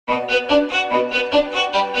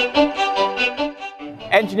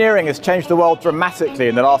Engineering has changed the world dramatically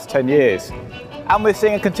in the last 10 years, and we're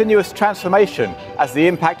seeing a continuous transformation as the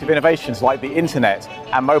impact of innovations like the internet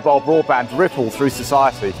and mobile broadband ripple through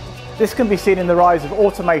society. This can be seen in the rise of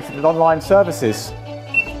automated and online services,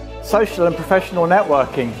 social and professional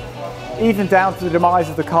networking, even down to the demise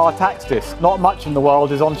of the car tax disc. Not much in the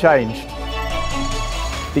world is unchanged.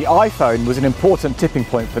 The iPhone was an important tipping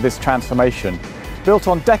point for this transformation, built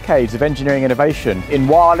on decades of engineering innovation in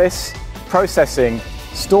wireless, processing,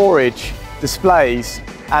 storage, displays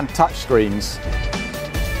and touchscreens.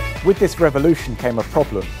 With this revolution came a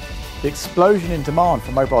problem. The explosion in demand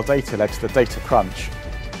for mobile data led to the data crunch.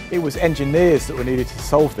 It was engineers that were needed to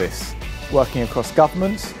solve this, working across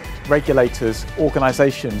governments, regulators,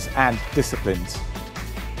 organisations and disciplines.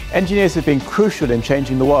 Engineers have been crucial in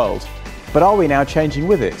changing the world, but are we now changing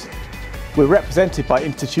with it? We're represented by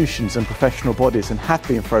institutions and professional bodies and have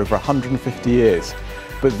been for over 150 years,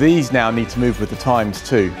 but these now need to move with the times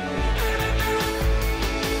too.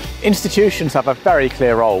 Institutions have a very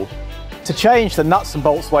clear role to change the nuts and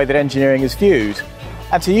bolts way that engineering is viewed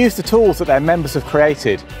and to use the tools that their members have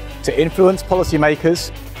created to influence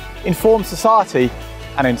policymakers, inform society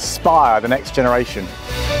and inspire the next generation.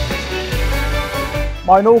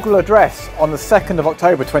 My inaugural address on the 2nd of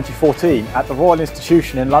October 2014 at the Royal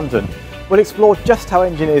Institution in London will explore just how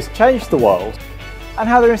engineers changed the world and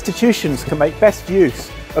how their institutions can make best use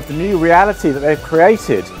of the new reality that they've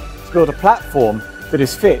created to build a platform that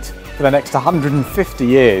is fit for the next 150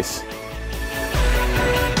 years.